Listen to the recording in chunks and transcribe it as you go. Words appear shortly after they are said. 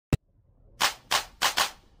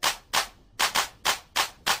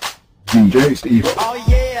DJ Steve. Oh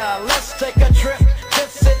yeah, let's take a trip.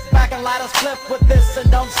 Just sit back and light a slip with this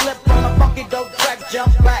and don't slip on a funky dope track.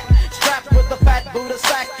 Jump back, strapped with a fat Buddha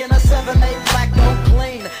sack and a 7-8 black, don't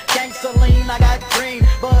clean. Gangsta lean, I got green,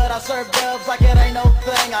 but I serve dubs like it ain't no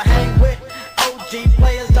thing. I hang with OG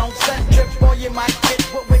players, don't set trips, boy you might get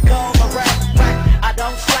what we call a rap track. I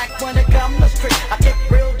don't slack when it comes to street. I kick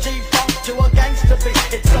real G-funk to a gangsta beat.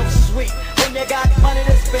 It's so sweet when you got money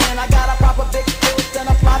to spend. I got a proper big bills and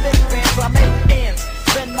a private band, so I make ends.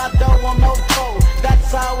 Spend my dough on no foe.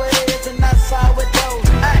 That's how it is and that's how it goes.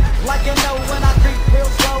 Act like you know when I creep real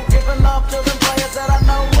slow, giving love to them players that I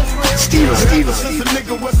know is real. Ever since a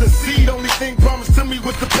nigga was a seed, only thing promised to me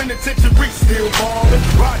was the penitentiary. Still ballin',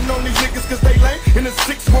 riding on these niggas cause they lame. In a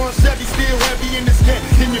 6-1 Chevy, still heavy in this can.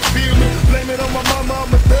 Can you feel me? Blame it on my mama,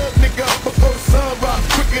 I'm a thug nigga up before the sun rise.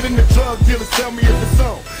 Quicker than the drug dealers, tell me if it's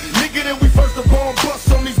on. Nigga, then we first of all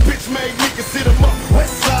bust on these bitch made niggas, sit them up.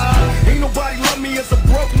 West side, ain't nobody love me as a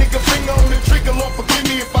broke nigga. Finger on the trigger, Lord forgive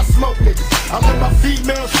me if I smoke niggas. I let my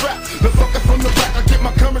female strap, the fucker from the back. I get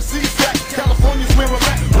my currency stack. California's where I'm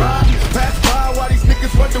at. Ride, pass by while these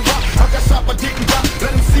niggas wonder why I got shot but didn't die.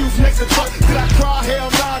 Let them see who's next to try. Did I cry?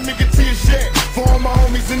 Hell nah, nigga, tears shed. For all my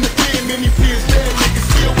homies in the pen, many fears dead, niggas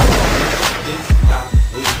still war. This how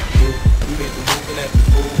we do. We make the moving at the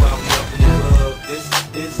pool while we up in the club. This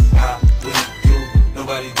is how we do.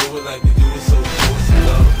 Nobody do it like we do it, so force it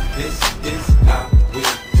up. This is how we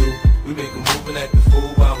do. We make the moving at the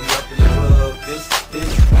pool while we up in the club. This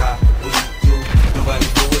is how we do. Nobody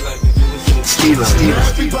do it like we do it, so force it up.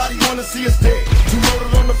 Everybody wanna see us dead. You wrote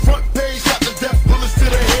it on the front page, got the death bullets to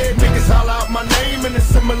the head. Niggas holler out my name in a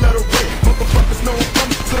similar way. Motherfuckers know I'm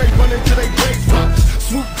coming, so they run into they graves.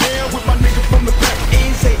 Swoop down with my nigga from the back.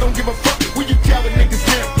 Easy, don't give a fuck when you coward niggas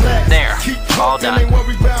get black. There, keep all talking, done. ain't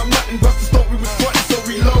worry about nothing. Busta thought we was frontin', so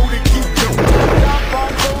reload and keep going. Jump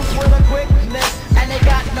on fools with a quickness, and they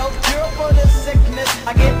got no cure for this sickness.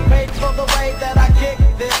 I get paid for the way that I kick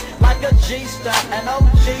this, like a G-star, an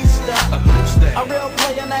OG star. A real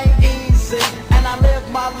player ain't easy, and I live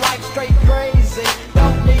my life straight crazy.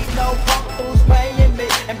 Don't need no punk who's paying me,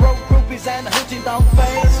 and broke groupies and hoochies don't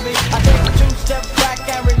faze me. I take 2 steps back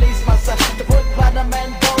and release myself to put platinum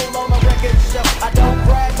and gold on a record show. I don't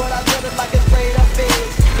brag, but I did it like it's straight up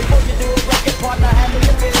is. Before you do a record, partner, handle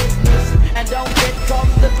your business, and don't get caught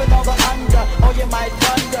slipping on the under, or you might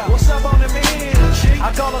wonder what's up on the man.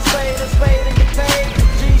 I call a spade and get paid.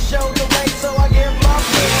 G showed the way, so I give love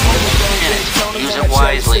to it. Use it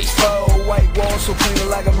wisely. White walls so clean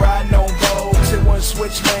like I'm riding on Vogue. Sit one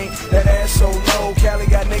switch lane, that ass so low. Cali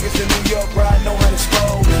got niggas in New York riding on how to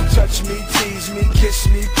slow. Touch me, tease me, kiss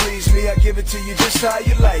me, please me. I give it to you just how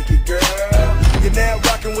you like it, girl. You're now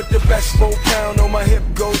rocking with the best. 4 pound on my hip,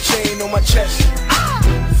 gold chain on my chest.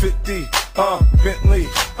 50, Bentley,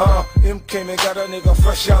 M came and got a nigga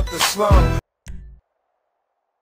fresh out the slum.